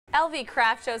LV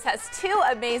Craft Shows has two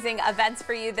amazing events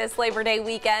for you this Labor Day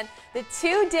weekend. The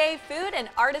two-day Food and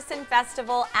Artisan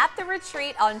Festival at the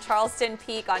Retreat on Charleston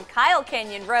Peak on Kyle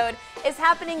Canyon Road is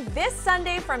happening this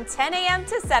Sunday from 10 a.m.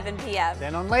 to 7 p.m.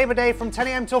 Then on Labor Day from 10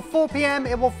 a.m. till 4 p.m.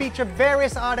 it will feature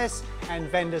various artists and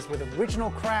vendors with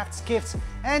original crafts, gifts,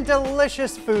 and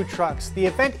delicious food trucks. The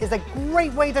event is a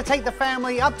great way to take the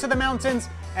family up to the mountains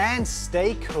and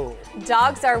stay cool.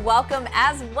 Dogs are welcome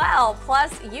as well.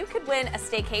 Plus, you could win a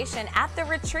staycation at the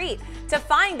Retreat. To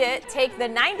find it, take the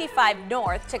 95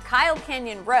 north to Kyle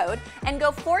Canyon Road and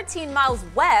go 14 miles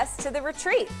west to the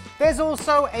Retreat. There's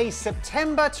also a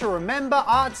September to Remember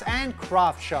Arts and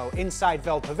Craft Show inside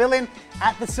Vale Pavilion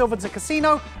at the Silverton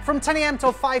Casino from 10 a.m.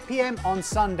 till 5 p.m. on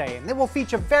Sunday. And it will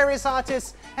feature various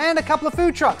artists and a couple of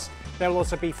food trucks. There will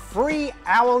also be free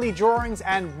hourly drawings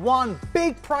and one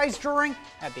big prize drawing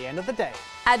at the end of the day.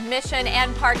 Admission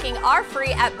and parking are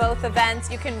free at both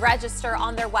events. You can register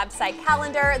on their website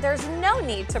calendar. There's no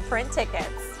need to print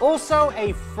tickets. Also,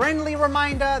 a friendly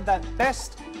reminder that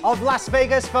Best of Las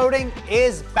Vegas voting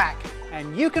is back.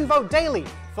 And you can vote daily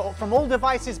from all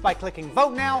devices by clicking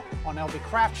Vote Now on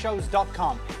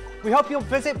lvcraftshows.com. We hope you'll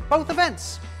visit both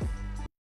events.